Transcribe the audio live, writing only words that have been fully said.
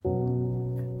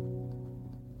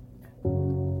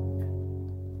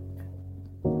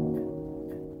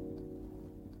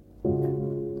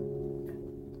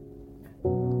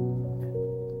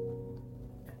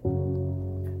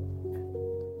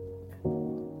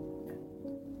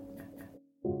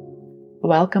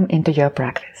welcome into your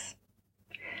practice.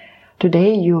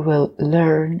 Today you will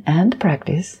learn and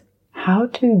practice how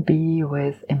to be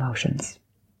with emotions.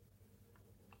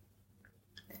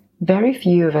 Very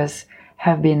few of us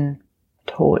have been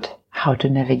taught how to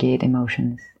navigate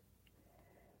emotions.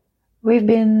 We've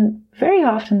been very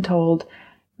often told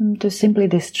to simply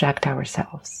distract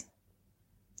ourselves.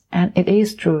 And it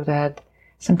is true that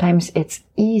sometimes it's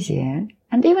easier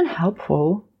and even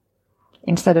helpful,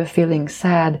 instead of feeling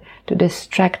sad, to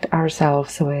distract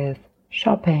ourselves with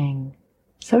shopping,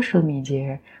 social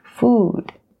media,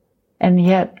 food. And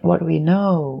yet what we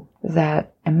know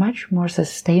that a much more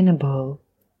sustainable,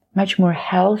 much more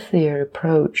healthier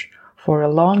approach for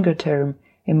a longer term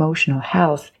emotional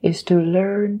health is to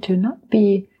learn to not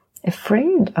be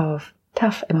afraid of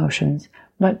tough emotions,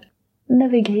 but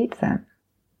navigate them,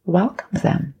 welcome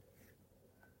them.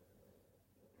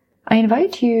 I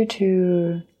invite you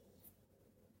to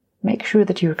make sure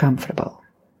that you're comfortable.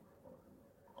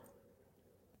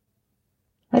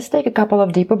 Let's take a couple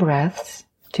of deeper breaths,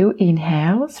 2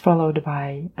 inhales followed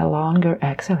by a longer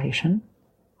exhalation.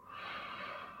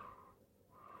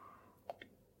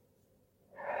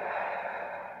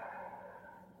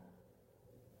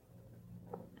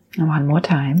 And one more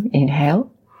time,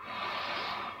 inhale.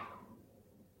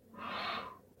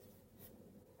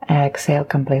 Exhale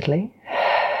completely.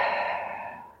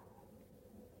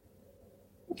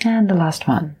 And the last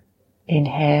one,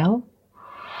 inhale.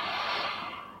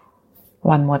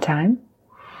 One more time.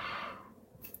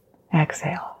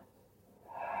 Exhale.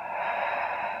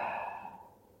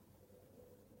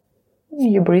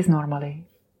 You breathe normally.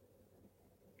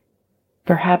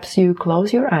 Perhaps you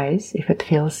close your eyes if it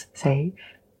feels safe.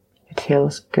 It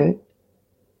feels good.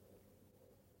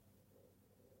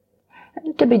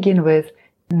 And to begin with,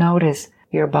 notice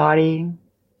your body,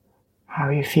 how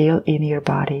you feel in your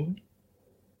body.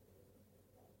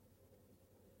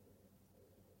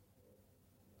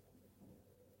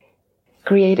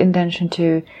 Create intention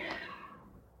to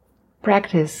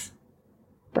practice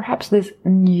perhaps this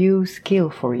new skill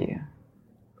for you.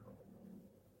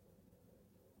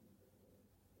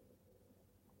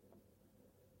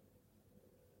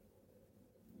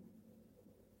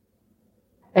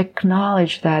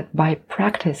 Acknowledge that by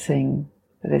practicing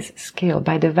this skill,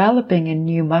 by developing a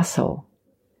new muscle,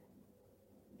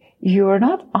 you are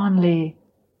not only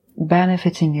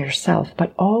benefiting yourself,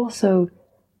 but also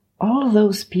all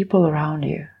those people around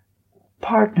you,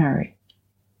 partner,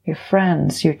 your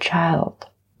friends, your child.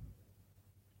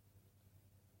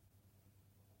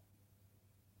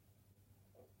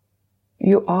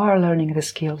 You are learning the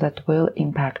skill that will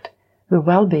impact the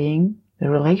well-being, the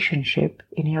relationship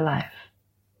in your life.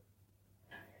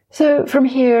 So from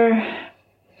here,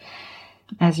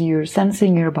 as you're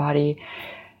sensing your body,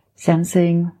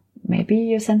 maybe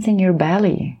you're sensing your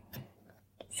belly,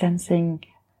 sensing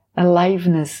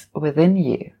aliveness within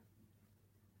you.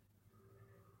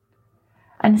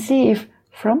 And see if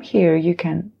from here you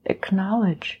can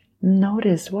acknowledge,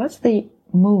 notice what's the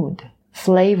mood,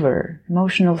 flavor,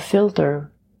 emotional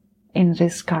filter in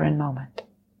this current moment.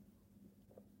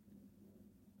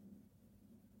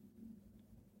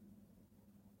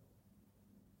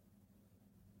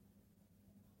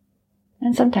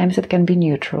 And sometimes it can be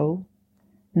neutral,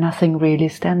 nothing really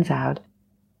stands out.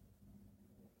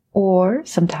 Or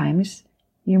sometimes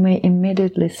you may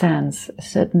immediately sense a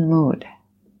certain mood.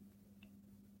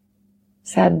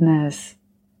 Sadness,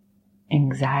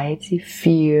 anxiety,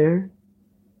 fear,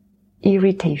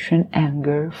 irritation,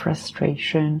 anger,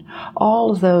 frustration,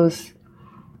 all those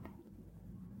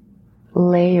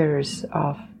layers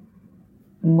of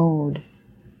mood,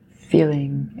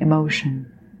 feeling,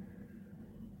 emotion.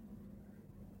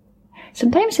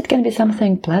 Sometimes it can be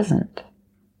something pleasant.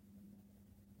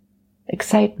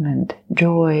 Excitement,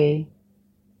 joy,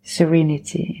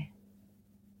 serenity.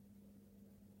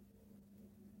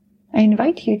 I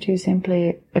invite you to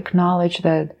simply acknowledge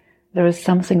that there is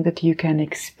something that you can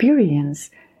experience.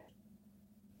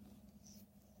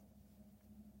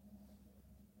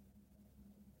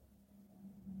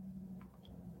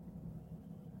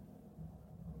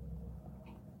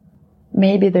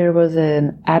 Maybe there was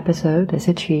an episode, a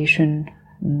situation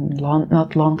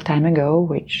not long time ago,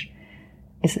 which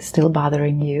is still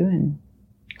bothering you and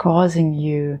causing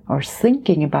you, or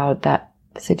thinking about that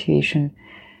situation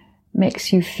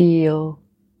makes you feel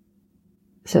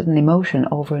a certain emotion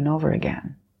over and over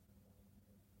again.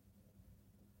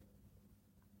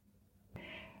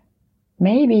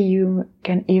 Maybe you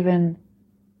can even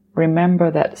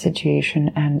remember that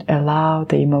situation and allow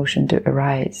the emotion to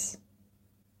arise.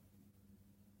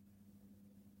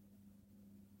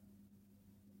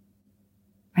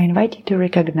 I invite you to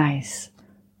recognize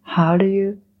How do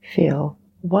you feel?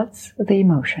 What's the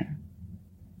emotion?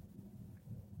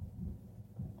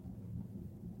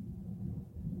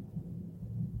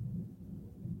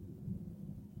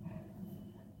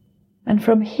 And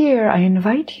from here, I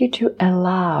invite you to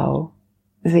allow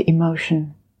the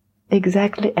emotion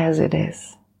exactly as it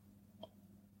is.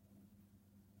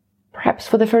 Perhaps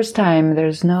for the first time,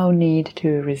 there's no need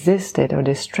to resist it or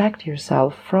distract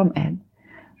yourself from it,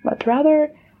 but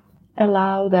rather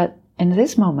allow that in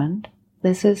this moment,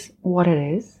 this is what it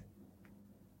is.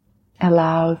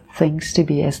 Allow things to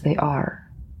be as they are.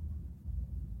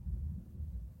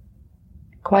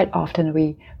 Quite often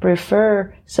we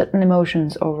prefer certain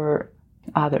emotions over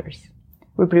others.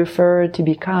 We prefer to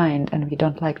be kind and we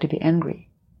don't like to be angry.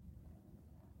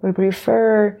 We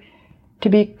prefer to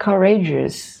be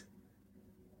courageous,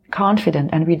 confident,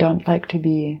 and we don't like to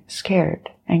be scared,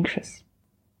 anxious.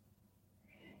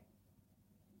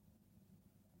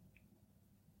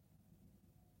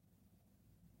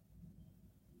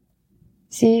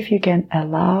 See if you can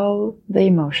allow the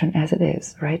emotion as it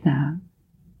is right now.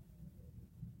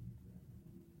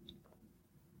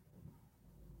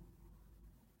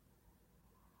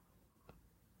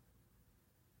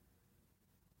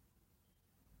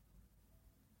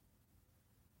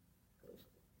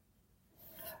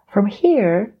 From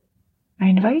here, I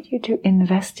invite you to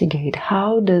investigate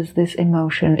how does this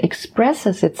emotion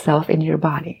expresses itself in your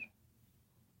body.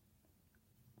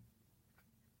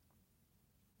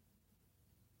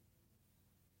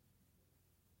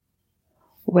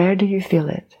 Where do you feel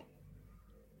it?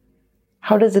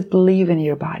 How does it live in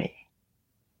your body?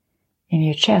 In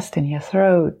your chest, in your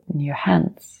throat, in your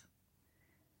hands?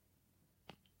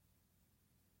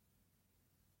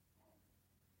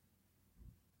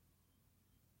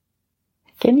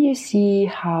 Can you see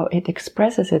how it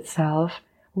expresses itself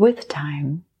with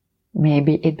time?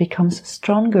 Maybe it becomes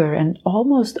stronger and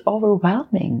almost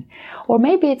overwhelming, or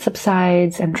maybe it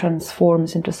subsides and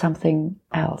transforms into something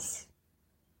else.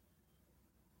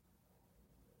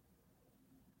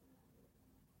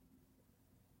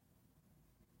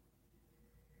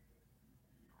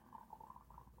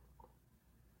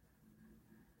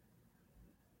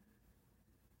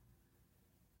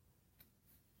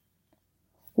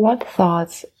 What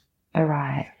thoughts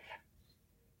arrive?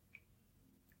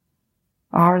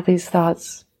 Are these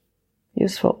thoughts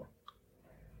useful?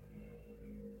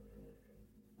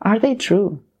 Are they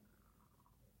true?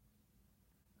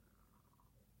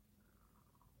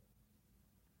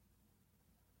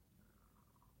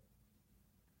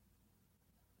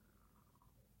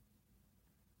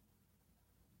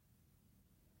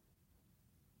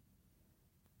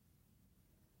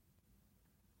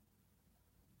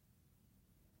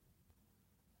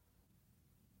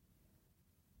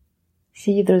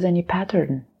 See if there's any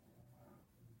pattern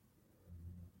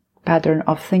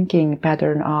of thinking,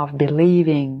 pattern of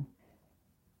believing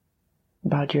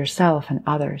about yourself and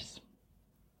others.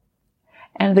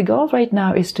 And the goal right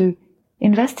now is to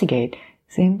investigate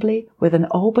simply with an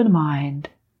open mind.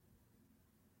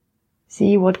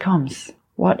 See what comes,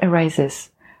 what arises,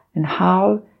 and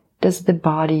how does the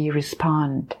body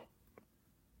respond.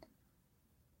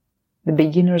 The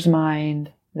beginner's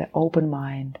mind, the open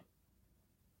mind.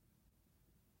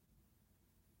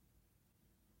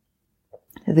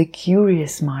 The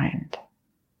curious mind.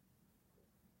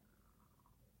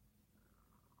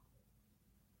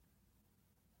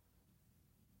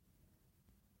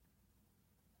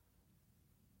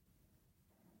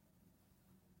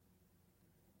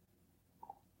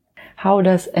 How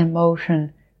does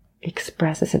emotion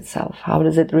expresses itself? How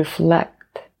does it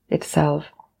reflect itself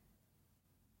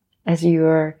as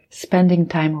you're spending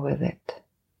time with it?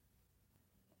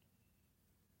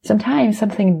 Sometimes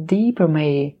something deeper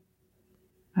may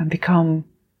become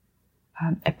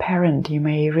apparent. You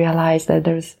may realize that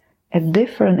there's a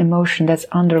different emotion that's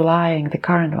underlying the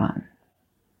current one.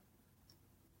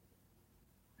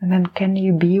 And then can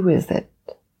you be with it?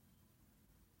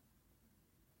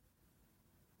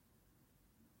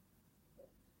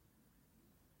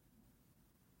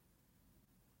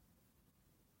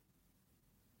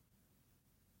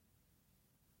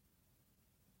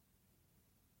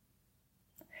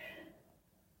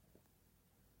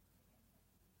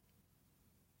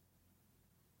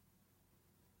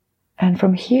 And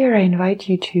from here, I invite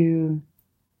you to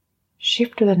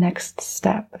shift to the next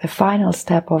step, the final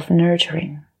step of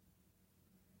nurturing.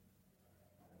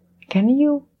 Can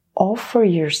you offer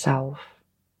yourself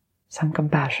some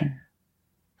compassion?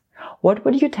 What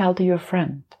would you tell to your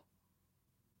friend?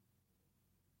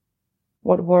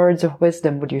 What words of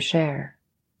wisdom would you share?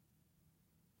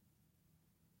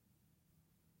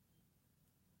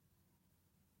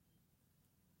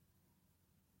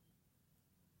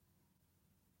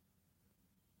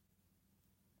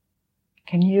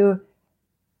 Can you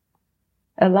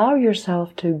allow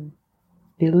yourself to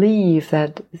believe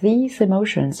that these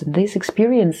emotions and these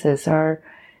experiences are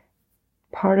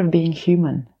part of being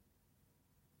human?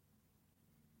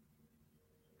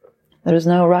 There is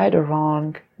no right or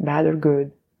wrong, bad or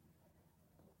good.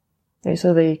 These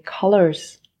are the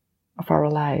colors of our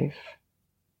life.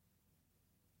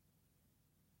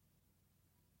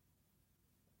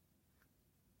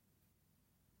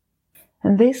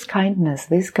 And this kindness,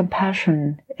 this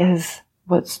compassion is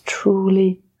what's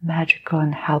truly magical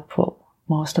and helpful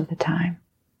most of the time.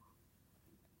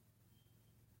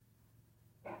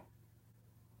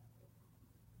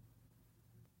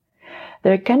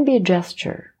 There can be a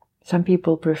gesture. Some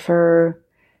people prefer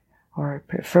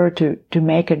to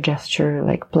make a gesture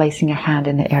like placing a hand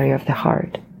in the area of the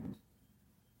heart,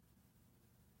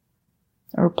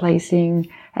 or placing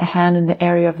a hand in the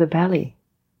area of the belly.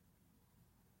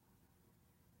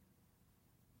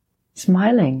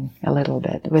 Smiling a little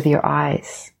bit with your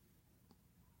eyes.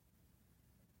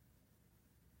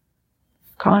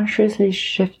 Consciously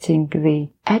shifting the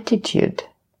attitude.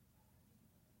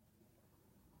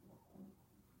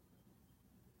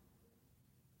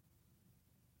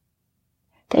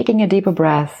 Taking a deeper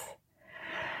breath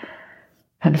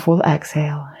and full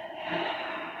exhale.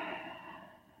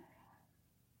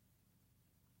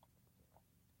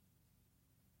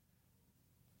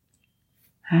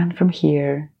 And from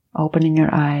here, opening your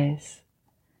eyes,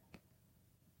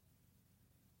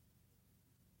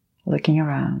 looking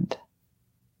around,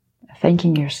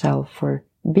 thanking yourself for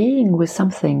being with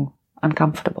something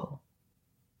uncomfortable.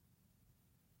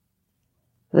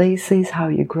 This is how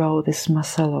you grow this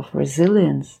muscle of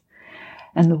resilience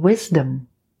and the wisdom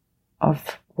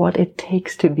of what it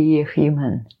takes to be a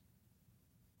human.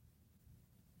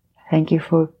 Thank you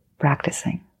for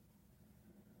practicing.